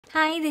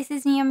Hi, this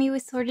is Naomi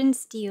with Sword and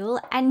Steel,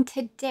 and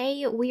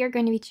today we are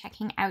going to be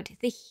checking out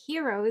the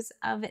heroes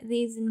of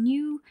these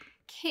new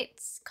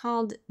kits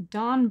called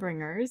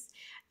Dawnbringers.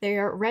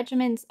 They're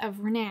regiments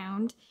of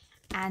renown,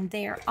 and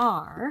there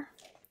are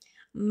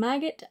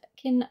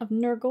Maggotkin of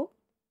Nurgle,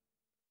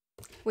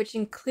 which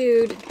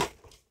include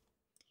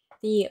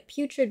the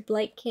Putrid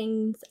Blight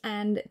Kings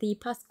and the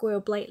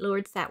Puscoil Blight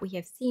Lords that we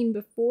have seen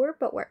before,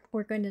 but what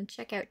we're going to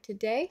check out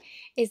today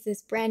is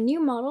this brand new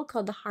model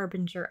called the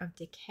Harbinger of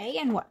Decay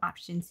and what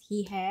options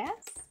he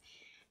has.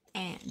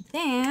 And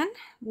then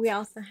we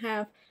also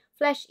have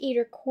Flesh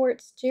Eater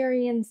Court's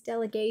Jerian's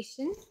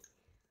Delegation,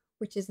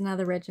 which is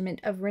another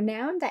regiment of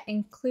renown that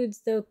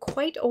includes the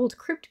quite old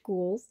Crypt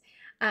Ghouls,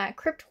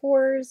 Crypt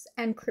Horrors,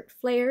 and Crypt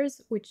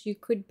Flayers, which you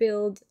could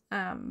build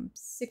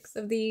six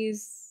of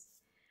these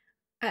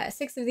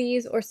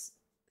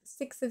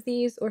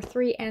or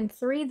 3 and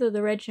 3, though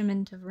the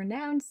Regiment of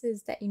Renown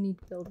says that you need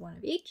to build one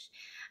of each.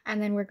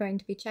 And then we're going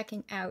to be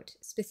checking out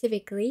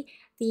specifically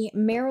the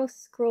Marrow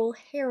Scroll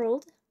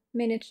Herald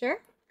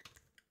miniature.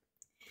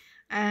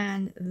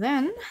 And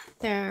then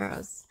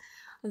there's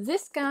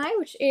this guy,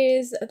 which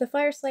is the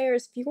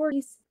Fyreslayers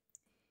Furies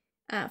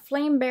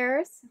Flame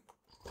Bearers.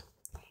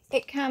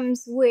 It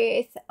comes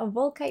with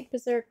Volkite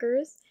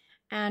Berserkers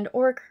and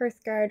Orc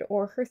Hearthguard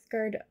or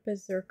Hearthguard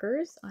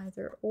Berserkers,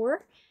 either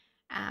or.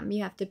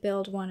 You have to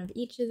build one of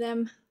each of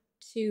them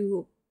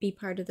to be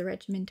part of the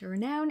Regiment of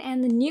Renown.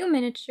 And the new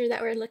miniature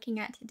that we're looking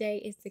at today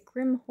is the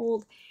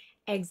Grimhold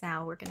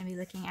Exile. We're going to be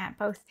looking at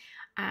both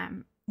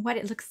what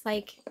it looks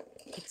like,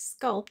 its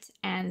sculpt,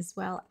 as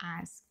well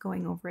as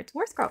going over its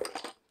war scroll.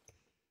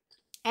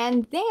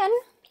 And then,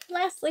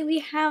 lastly, we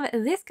have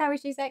this guy,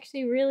 which is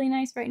actually really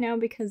nice right now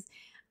because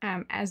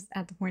as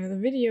at the point of the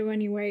video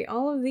anyway,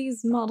 all of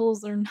these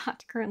models are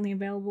not currently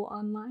available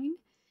online.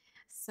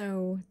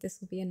 So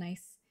this will be a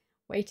nice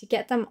way to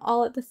get them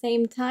all at the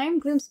same time.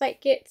 Gloomspite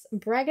Gitz,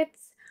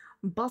 Braggots,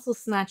 Bottle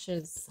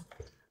Snatches.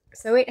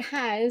 So it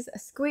has a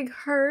Squig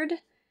Herd,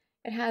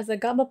 it has a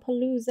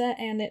Gobapalooza,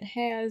 and it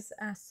has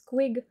a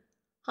Squig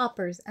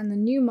Hoppers. And the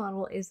new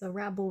model is a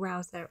Rabble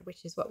Rouser,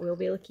 which is what we'll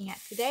be looking at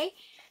today.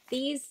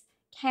 These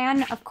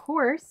can, of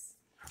course,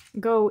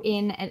 go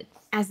in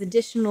as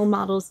additional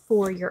models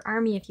for your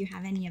army if you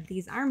have any of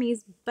these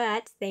armies,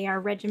 but they are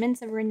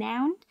regiments of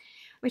renown,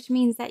 which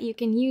means that you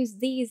can use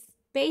these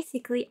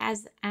basically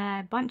as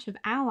a bunch of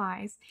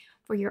allies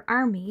for your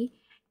army.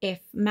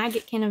 If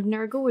Maggotkin of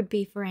Nurgle would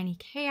be for any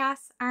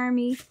Chaos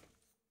army,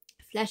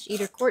 Flesh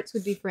Eater Courts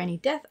would be for any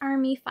Death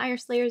army,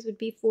 Fyreslayers would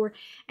be for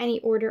any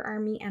Order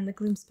army, and the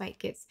Gloomspite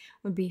Gitz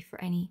would be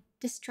for any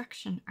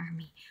Destruction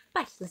army.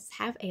 But let's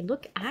have a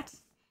look at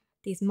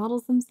these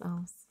models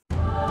themselves.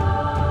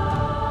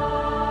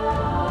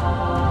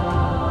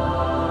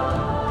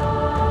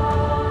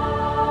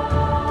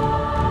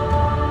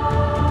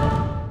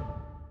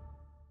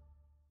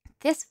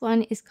 This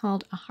one is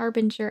called a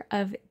Harbinger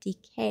of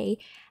Decay,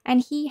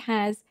 and he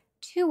has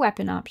 2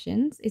 weapon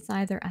options. It's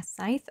either a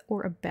scythe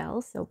or a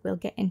bell, so we'll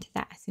get into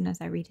that as soon as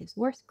I read his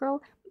war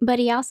scroll. But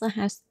he also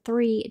has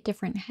 3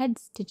 different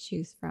heads to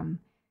choose from.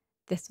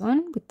 This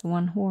one with the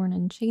 1 horn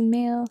and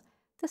chainmail,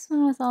 this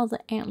one with all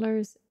the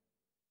antlers,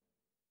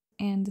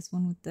 and this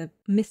one with the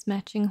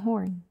mismatching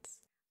horns.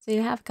 So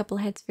you have a couple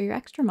heads for your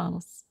extra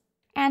models.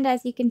 And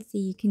as you can see,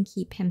 you can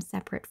keep him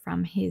separate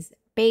from his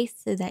base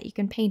so that you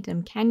can paint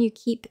him. Can you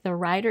keep the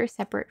rider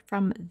separate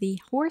from the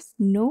horse?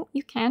 No,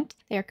 you can't.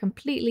 They are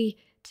completely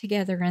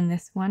together in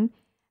this one.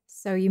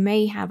 So you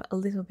may have a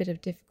little bit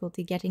of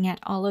difficulty getting at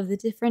all of the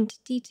different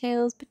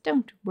details, but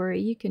don't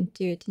worry, you can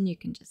do it and you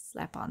can just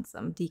slap on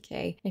some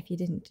DK if you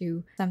didn't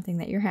do something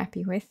that you're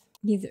happy with.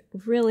 He's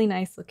really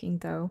nice looking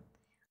though.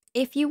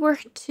 If you were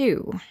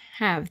to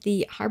have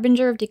the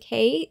Harbinger of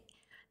Decay,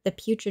 the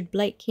Putrid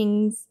Blight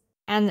Kings,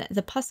 and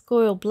the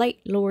Puscoil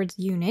Blight Lords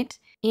unit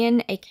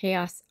in a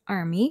Chaos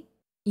army,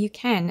 you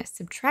can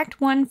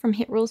subtract 1 from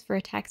hit rolls for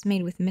attacks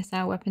made with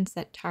missile weapons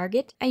that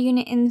target a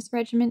unit in this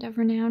Regiment of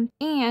Renown,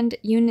 and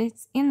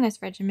units in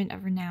this Regiment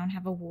of Renown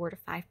have a ward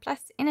of 5+.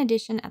 In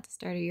addition, at the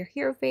start of your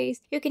hero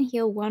phase, you can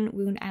heal 1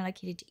 wound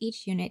allocated to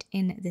each unit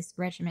in this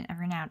Regiment of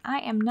Renown. I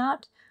am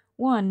not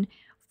one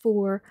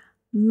for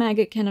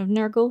Maggotkin of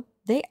Nurgle.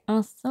 They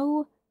are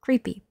so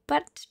creepy,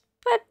 but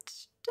I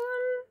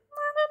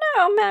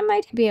don't know, I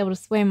might be able to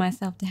sway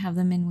myself to have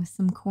them in with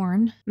some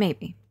corn,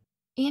 maybe.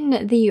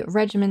 In the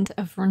Regiment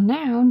of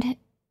Renown,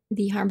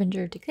 the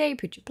Harbinger of Decay,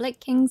 Putrid Blight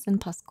Kings, and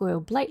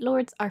Puscoil Blight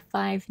Lords are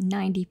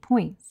 590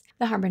 points.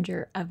 The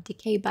Harbinger of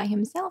Decay by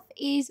himself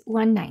is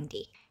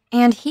 190.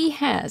 And he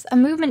has a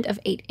movement of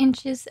 8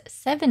 inches,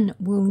 7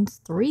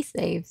 wounds, 3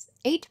 saves,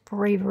 8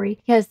 bravery.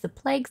 He has the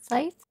Plague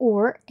Scythe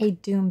or a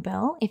Doom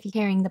Bell. If you're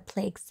carrying the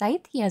Plague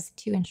Scythe, he has a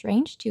 2-inch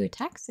range, 2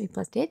 attacks,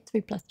 3+ hit,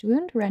 3+ to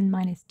wound, run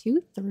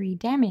 -2, 3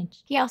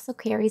 damage. He also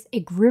carries a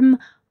Grim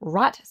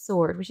Rot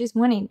Sword, which is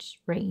 1-inch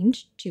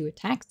range, 2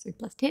 attacks,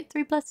 3+ hit,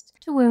 3+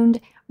 to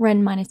wound,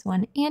 run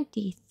 -1, and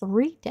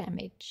D3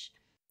 damage.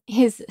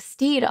 His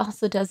steed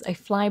also does a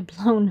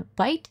fly-blown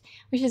bite,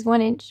 which is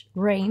 1 inch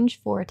range,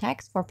 4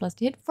 attacks, 4+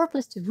 to hit,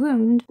 4+ to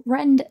wound,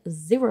 rend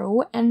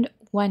 0, and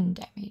 1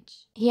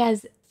 damage. He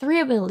has 3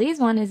 abilities.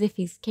 One is if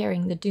he's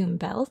carrying the Doom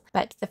Bell,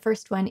 but the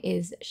first one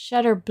is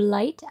Shudder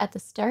Blight. At the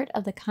start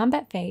of the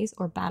combat phase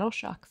or battle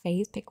shock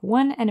phase, pick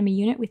 1 enemy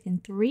unit within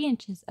 3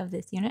 inches of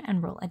this unit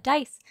and roll a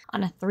dice.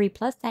 On a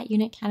 3+, that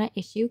unit cannot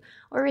issue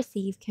or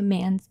receive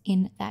commands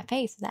in that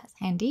phase, so that's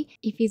handy.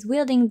 If he's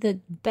wielding the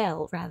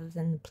bell rather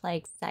than the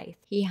Plague Scythe,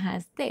 he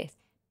has this.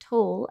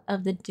 Toll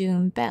of the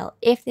Doom Bell.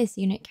 If this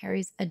unit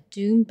carries a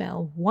Doom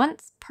Bell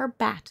once per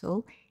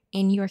battle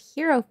in your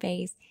hero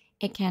phase,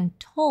 it can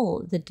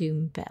toll the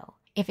Doom Bell.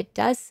 If it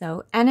does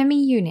so,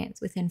 enemy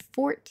units within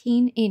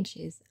 14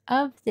 inches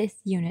of this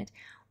unit,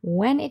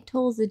 when it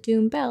tolls the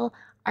Doom Bell,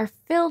 are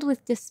filled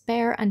with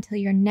despair until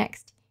your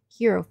next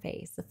hero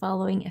phase. The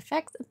following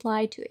effects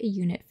apply to a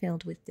unit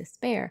filled with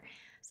despair.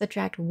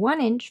 Subtract 1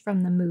 inch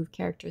from the move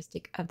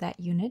characteristic of that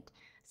unit,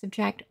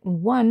 subtract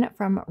 1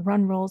 from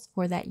run rolls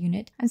for that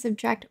unit, and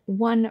subtract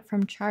 1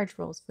 from charge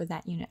rolls for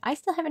that unit. I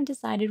still haven't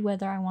decided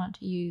whether I want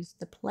to use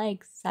the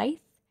Plague Scythe,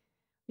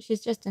 which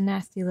is just a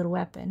nasty little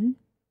weapon,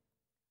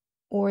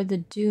 or the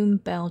Doom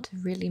Bell to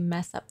really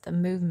mess up the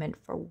movement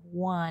for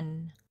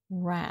 1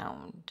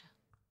 round.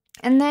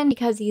 And then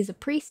because he's a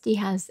priest, he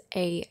has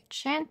a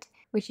chant,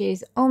 which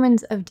is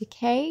Omens of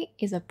Decay,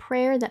 is a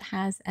prayer that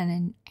has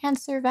an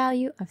answer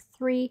value of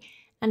 3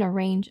 and a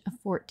range of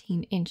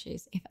 14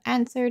 inches. If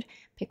answered,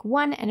 pick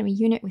 1 enemy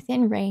unit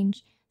within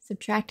range,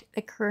 subtract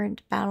the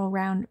current battle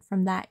round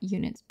from that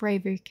unit's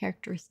bravery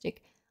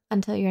characteristic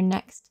until your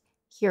next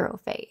hero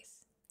phase.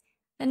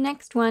 The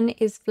next one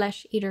is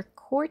Flesh Eater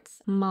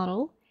Quartz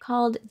model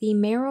called the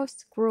Marrow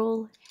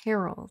Scroll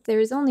Herald. There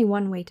is only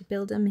one way to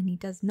build him, and he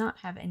does not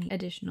have any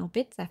additional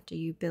bits after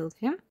you build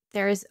him.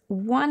 There is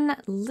one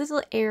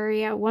little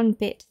area, one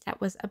bit that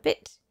was a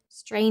bit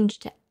strange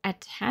to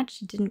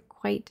attach. It didn't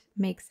quite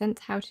make sense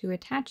how to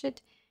attach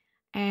it,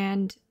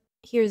 and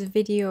here's a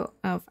video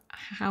of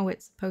how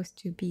it's supposed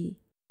to be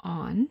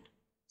on.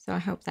 So I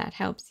hope that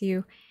helps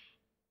you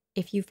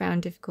if you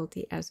found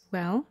difficulty as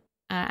well.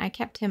 I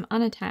kept him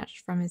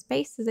unattached from his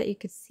base so that you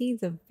could see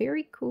the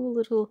very cool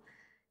little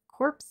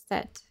corpse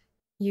that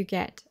you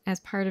get as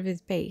part of his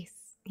base.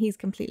 He's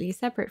completely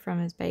separate from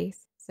his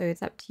base, so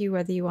it's up to you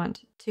whether you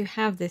want to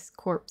have this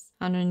corpse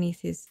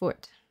underneath his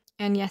foot.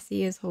 And yes,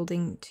 he is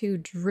holding 2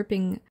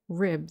 dripping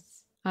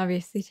ribs,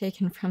 obviously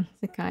taken from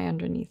the guy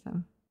underneath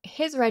him.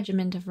 His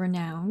Regiment of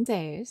Renown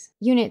says,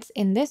 units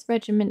in this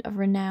Regiment of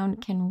Renown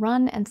can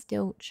run and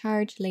still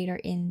charge later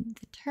in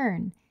the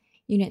turn.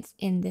 Units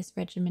in this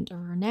Regiment of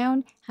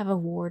Renown have a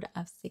ward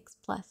of 6+.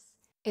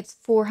 It's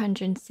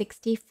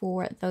 460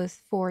 for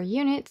those 4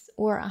 units,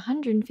 or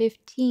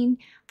 115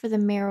 for the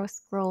Marrow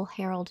Scroll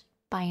Herald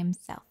by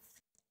himself.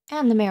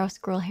 And the Marrow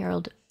Scroll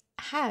Herald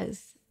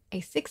has a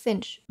 6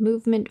 inch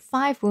movement,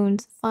 5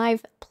 wounds,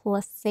 5+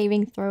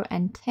 saving throw,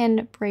 and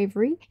 10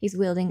 bravery. He's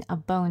wielding a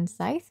bone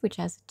scythe, which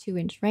has a 2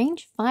 inch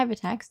range, 5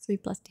 attacks,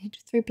 3+ to hit,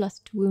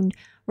 3+ to wound,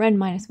 rend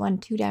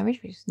 -1, 2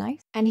 damage, which is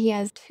nice. And he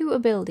has 2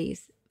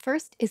 abilities.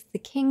 First is the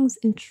King's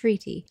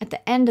Entreaty. At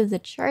the end of the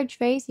charge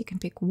phase, you can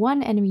pick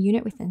 1 enemy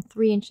unit within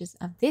 3 inches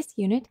of this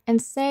unit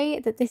and say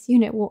that this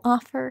unit will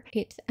offer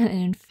it an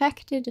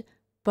infected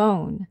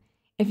bone.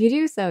 If you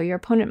do so, your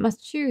opponent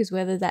must choose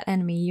whether that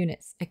enemy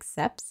unit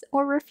accepts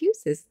or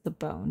refuses the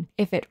bone.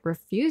 If it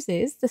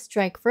refuses, the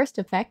Strike First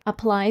effect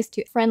applies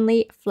to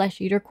friendly Flesh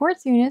Eater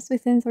Quartz units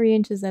within 3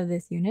 inches of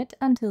this unit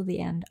until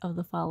the end of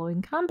the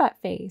following combat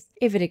phase.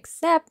 If it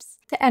accepts,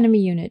 the enemy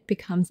unit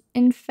becomes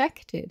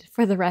infected.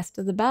 For the rest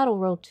of the battle,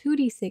 roll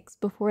 2d6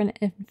 before an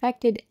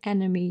infected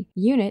enemy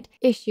unit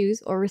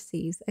issues or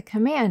receives a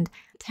command,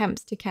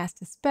 attempts to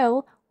cast a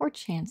spell, or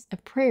chants a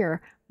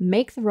prayer.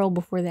 Make the roll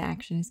before the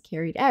action is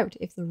carried out.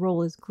 If the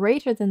roll is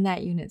greater than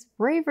that unit's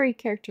bravery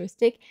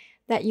characteristic,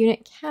 that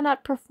unit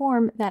cannot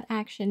perform that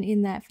action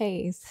in that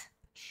phase.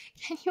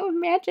 Can you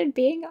imagine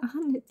being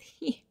on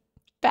the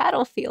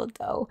battlefield,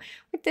 though,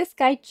 with this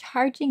guy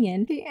charging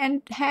in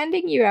and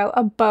handing you out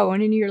a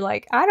bone, and you're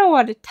like, I don't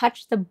want to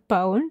touch the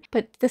bone,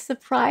 but the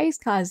surprise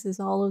causes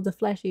all of the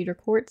Flesh Eater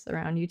Quartz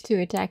around you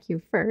to attack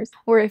you first.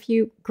 Or if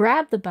you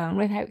grab the bone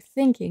without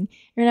thinking,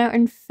 you're now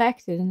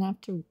infected and have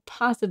to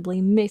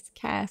possibly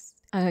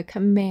miscast a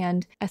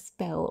command, a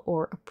spell,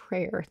 or a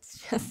prayer.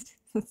 It's just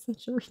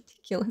such a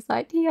ridiculous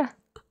idea.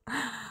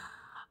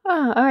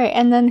 Oh, alright,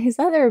 and then his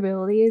other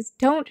ability is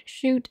Don't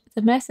Shoot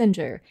the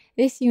Messenger.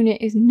 This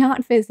unit is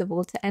not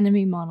visible to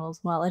enemy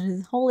models while it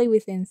is wholly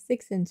within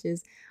 6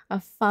 inches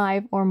of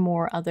 5 or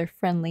more other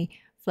friendly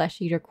Flesh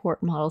Eater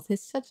Court models.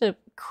 It's such a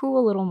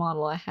cool little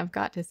model, I have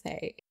got to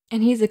say.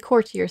 And he's a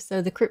courtier,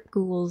 so the Crypt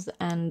Ghouls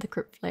and the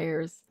Crypt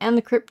Flayers and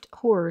the Crypt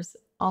Horrors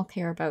all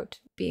care about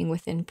being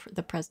within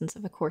the presence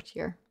of a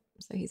courtier.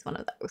 So he's one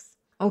of those.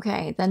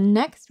 Okay, the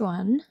next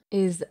one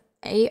is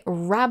a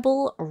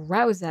Rabble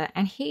Rouser,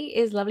 and he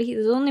is lovely.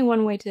 There's only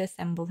one way to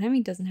assemble him.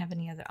 He doesn't have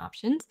any other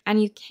options.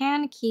 And you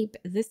can keep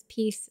this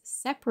piece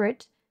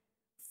separate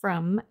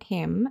from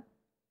him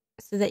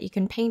so that you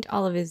can paint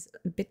all of his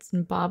bits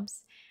and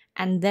bobs,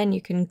 and then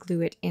you can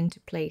glue it into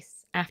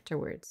place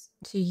afterwards.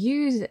 To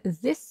use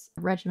this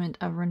Regiment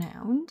of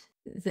Renown,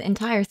 the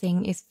entire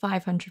thing is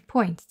 500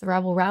 points. The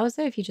Rabble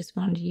Rouser, if you just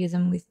wanted to use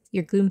them with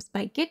your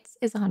Gloomspite Gitz,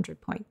 is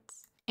 100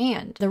 points.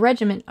 And the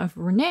Regiment of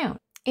Renown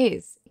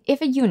is,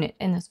 if a unit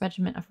in this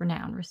Regiment of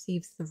Renown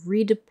receives the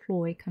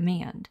redeploy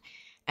command,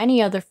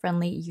 any other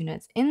friendly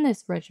units in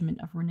this Regiment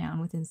of Renown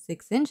within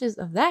 6 inches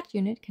of that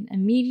unit can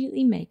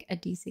immediately make a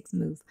d6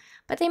 move,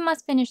 but they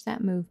must finish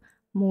that move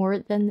more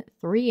than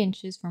 3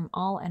 inches from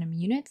all enemy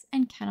units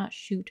and cannot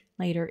shoot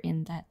later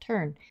in that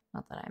turn.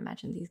 Not that I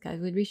imagine these guys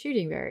would be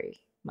shooting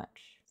very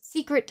much.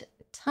 Secret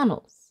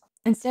tunnels.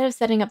 Instead of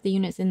setting up the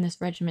units in this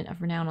Regiment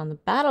of Renown on the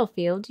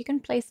battlefield, you can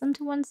place them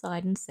to one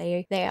side and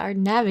say they are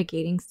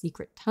navigating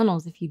secret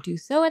tunnels. If you do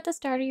so at the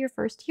start of your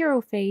first hero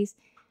phase,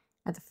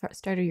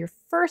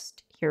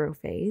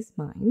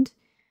 mind,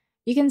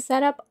 you can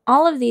set up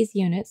all of these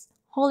units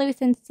wholly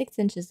within 6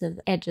 inches of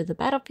the edge of the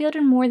battlefield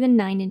and more than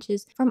 9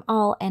 inches from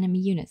all enemy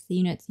units. The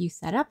units you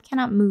set up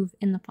cannot move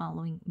in the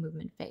following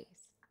movement phase.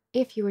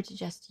 If you were to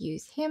just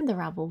use him, the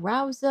Rabble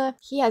Rouser,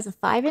 he has a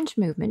 5-inch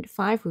movement,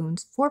 5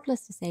 wounds, 4+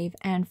 to save,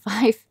 and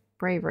 5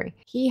 bravery.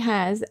 He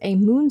has a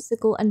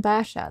Moonsicle and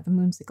Basha. The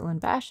Moonsicle and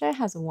Basha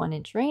has a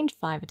 1-inch range,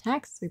 5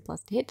 attacks,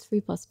 3+ to hit,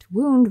 3+ to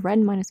wound, red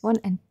 -1,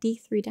 and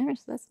d3 damage.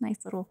 So that's a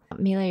nice little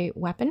melee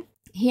weapon.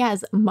 He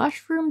has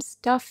mushroom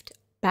stuffed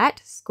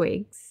bat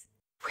squigs,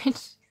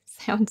 which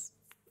sounds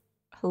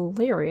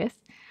hilarious.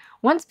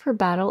 Once per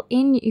battle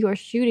in your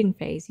shooting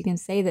phase, you can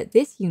say that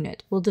this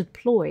unit will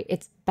deploy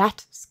its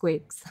bat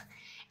squigs.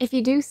 If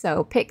you do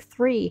so, pick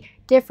 3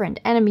 different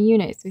enemy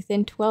units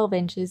within 12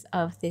 inches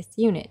of this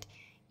unit.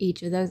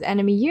 Each of those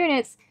enemy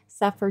units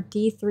suffer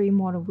d3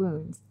 mortal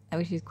wounds,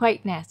 which is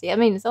quite nasty. I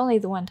mean, it's only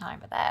the one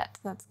time, but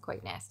that's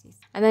quite nasty.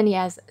 And then he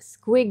has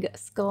Squig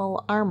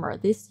Skull Armor.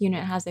 This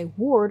unit has a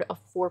ward of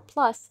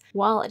 4+,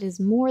 while it is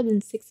more than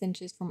 6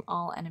 inches from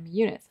all enemy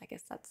units. I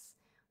guess that's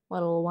what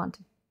it'll want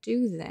to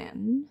do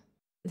then.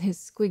 His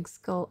Squig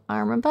Skull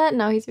Armor, but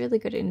no, he's really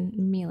good in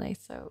melee,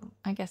 so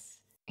I guess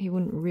he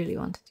wouldn't really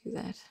want to do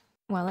that.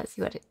 Well, let's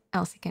see what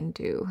else he can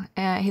do.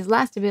 His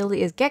last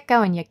ability is Get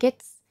Going, ya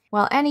Gitz.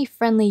 While any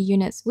friendly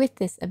units with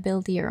this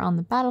ability are on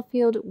the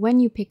battlefield,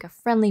 when you pick a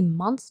friendly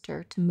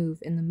monster to move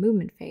in the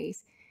movement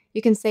phase,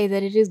 you can say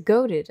that it is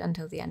goaded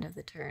until the end of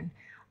the turn.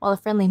 While a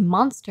friendly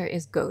monster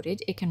is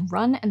goaded, it can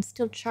run and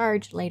still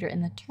charge later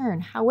in the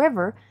turn.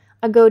 However,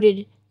 a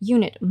goaded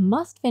unit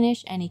must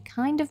finish any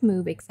kind of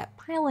move except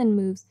pile-in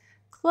moves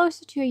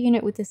closer to a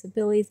unit with this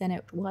ability than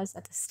it was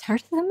at the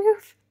start of the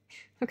move.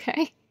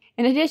 Okay.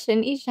 In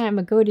addition, each time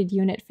a goaded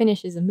unit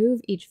finishes a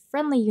move, each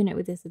friendly unit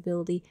with this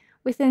ability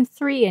within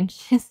 3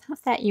 inches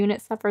of that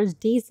unit suffers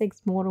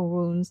d6 mortal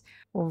wounds.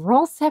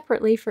 Roll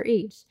separately for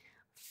each.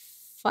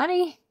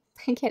 Funny,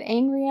 they get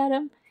angry at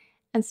him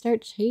and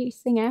start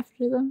chasing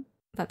after them.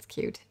 That's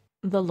cute.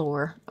 The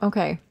lore.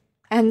 Okay.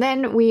 And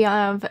then we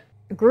have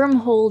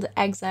Grimhold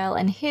Exile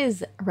and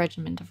his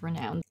Regiment of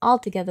Renown.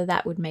 Altogether,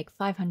 that would make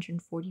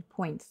 540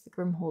 points. The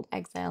Grimhold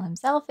Exile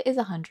himself is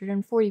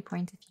 140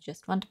 points if you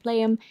just want to play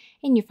him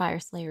in your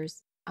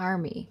Fyreslayers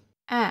army.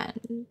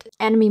 And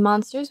enemy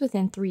monsters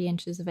within 3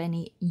 inches of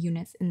any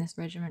units in this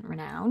Regiment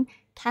Renown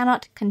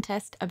cannot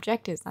contest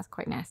objectives. That's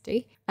quite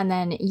nasty. And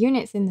then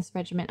units in this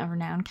Regiment of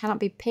Renown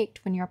cannot be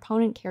picked when your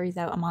opponent carries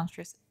out a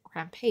monstrous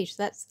rampage.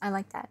 So I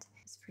like that.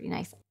 It's pretty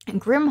nice. And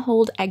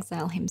Grimhold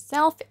Exile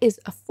himself is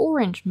a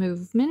 4-inch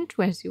movement,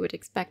 as you would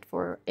expect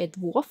for a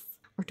dwarf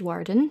or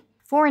dwarden.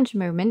 4-inch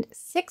movement,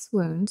 6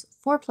 wounds,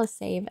 4+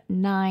 save,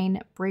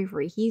 9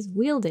 bravery. He's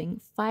wielding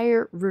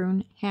Fire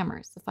Rune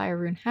Hammers. The Fire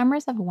Rune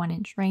Hammers have a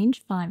 1-inch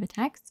range, 5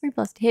 attacks,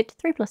 3+ to hit,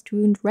 3+ to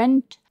wound,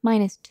 rend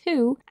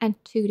 -2, and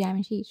 2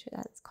 damage each.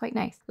 That's quite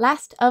nice.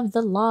 Last of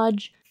the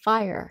Lodge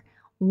Fire.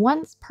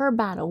 Once per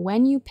battle,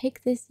 when you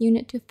pick this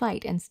unit to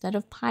fight, instead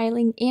of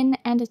piling in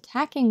and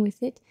attacking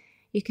with it,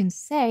 you can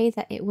say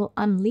that it will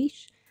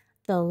unleash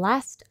the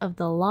last of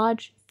the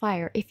Lodge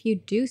Fire. If you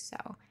do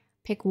so,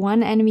 pick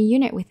 1 enemy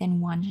unit within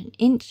 1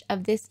 inch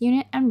of this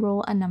unit and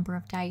roll a number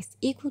of dice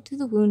equal to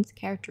the wounds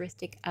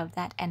characteristic of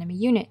that enemy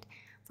unit.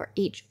 For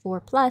each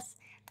 4+,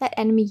 that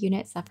enemy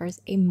unit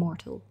suffers a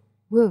mortal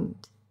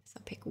wound. So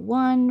pick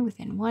 1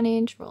 within 1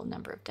 inch, roll a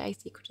number of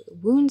dice equal to the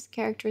wounds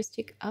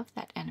characteristic of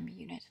that enemy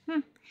unit.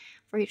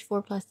 For each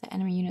 4+, the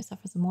enemy unit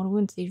suffers a mortal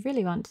wound, so you'd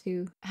really want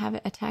to have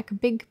it attack a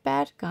big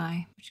bad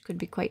guy, which could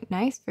be quite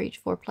nice. For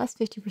each 4+,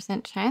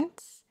 50%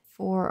 chance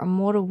for a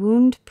mortal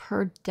wound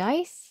per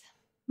dice.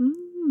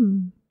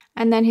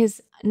 And then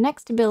his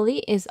next ability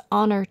is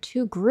Honor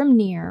to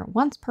Grimnir.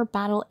 Once per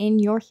battle in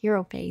your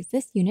hero phase,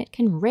 this unit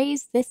can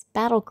raise this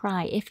battle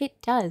cry. If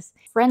it does,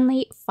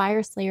 friendly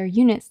Fyreslayer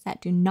units that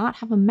do not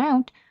have a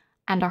mount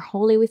and are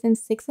wholly within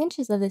 6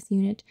 inches of this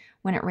unit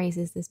when it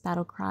raises this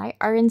battle cry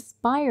are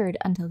inspired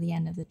until the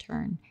end of the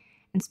turn.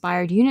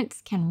 Inspired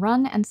units can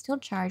run and still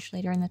charge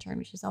later in the turn,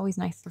 which is always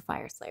nice for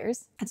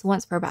Fyreslayers. It's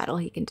once per battle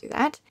he can do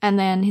that. And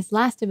then his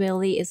last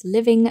ability is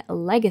Living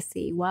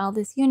Legacy. While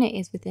this unit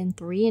is within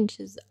 3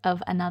 inches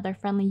of another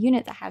friendly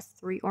unit that has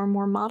 3 or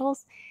more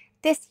models,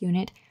 this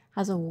unit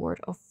has a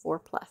ward of 4+.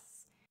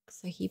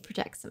 So he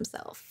protects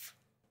himself.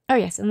 Oh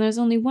yes, and there's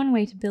only one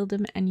way to build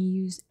him, and you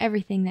use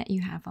everything that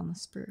you have on the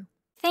sprue.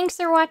 Thanks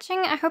for watching.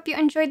 I hope you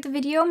enjoyed the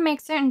video.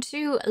 Make certain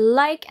to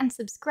like and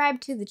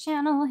subscribe to the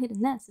channel,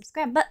 hitting that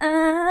subscribe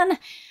button.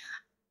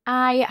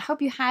 I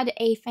hope you had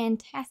a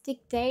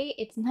fantastic day.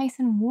 It's nice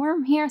and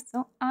warm here,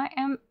 so I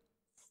am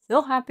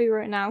so happy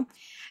right now.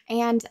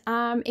 And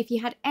if you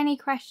had any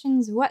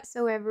questions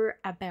whatsoever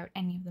about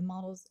any of the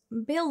models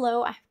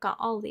below, I've got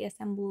all the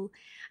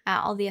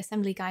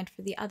assembly guide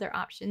for the other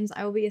options.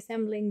 I will be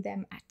assembling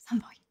them at some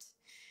point.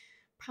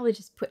 Probably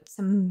just put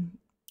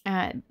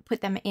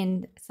them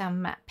in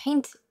some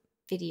paint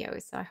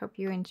videos, so I hope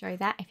you enjoy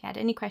that. If you had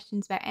any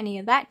questions about any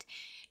of that,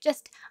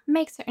 just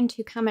make certain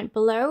to comment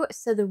below.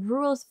 So the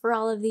rules for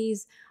all of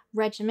these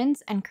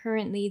regiments and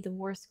currently the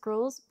war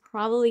scrolls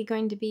probably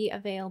going to be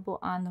available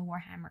on the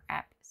Warhammer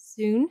app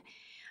soon,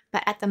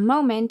 but at the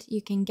moment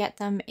you can get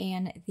them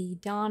in the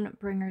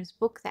Dawnbringers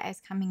book that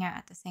is coming out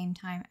at the same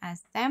time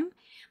as them.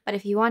 But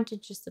if you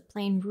wanted just the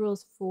plain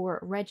rules for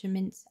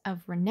regiments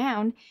of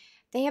renown,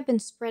 they have been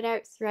spread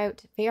out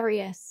throughout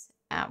various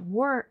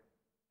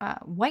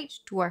White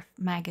Dwarf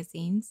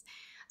magazines,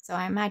 so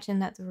I imagine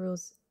that the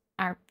rules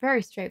are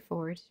very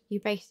straightforward. You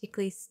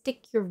basically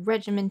stick your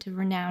regiment of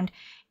renown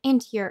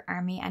into your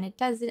army, and it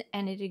does it,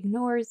 and it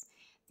ignores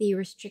the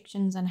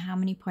restrictions on how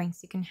many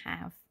points you can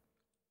have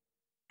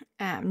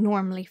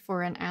normally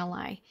for an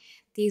ally.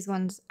 These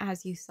ones,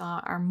 as you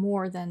saw, are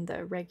more than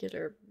the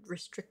regular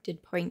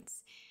restricted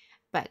points,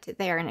 but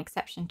they are an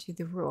exception to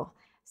the rule.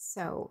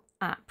 So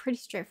pretty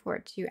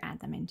straightforward to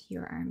add them into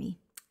your army,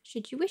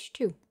 should you wish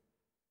to.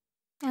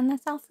 And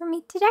that's all for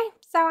me today,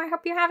 so I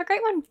hope you have a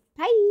great one.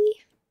 Bye!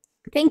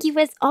 Thank you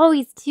as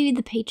always to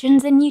the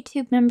patrons and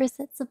YouTube members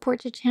that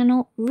support the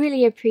channel.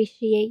 Really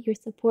appreciate your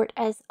support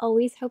as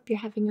always. Hope you're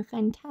having a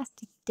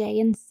fantastic day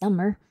in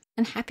summer.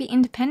 And happy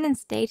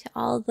Independence Day to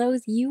all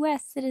those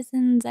US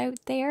citizens out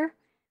there.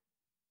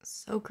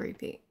 So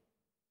creepy.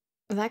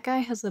 That guy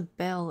has a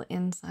bell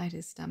inside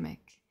his stomach.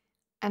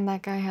 And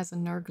that guy has a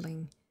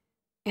Nurgling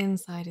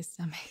inside his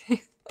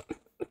stomach.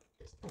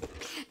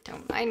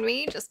 Don't mind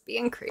me just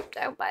being creeped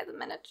out by the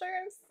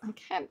miniatures. I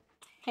can't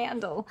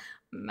handle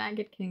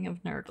Maggot King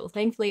of Nurgle.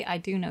 Thankfully, I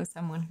do know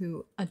someone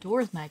who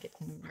adores Maggot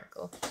King of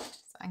Nurgle,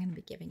 so I'm going to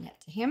be giving it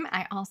to him.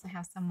 I also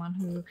have someone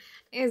who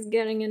is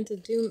getting into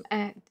Doom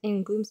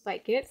in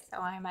Gloomspite Gitz, so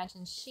I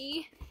imagine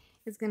she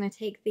is going to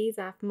take these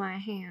off my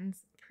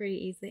hands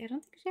pretty easily. I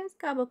don't think she has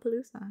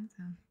Gobblepalooza,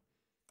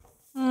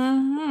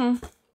 so...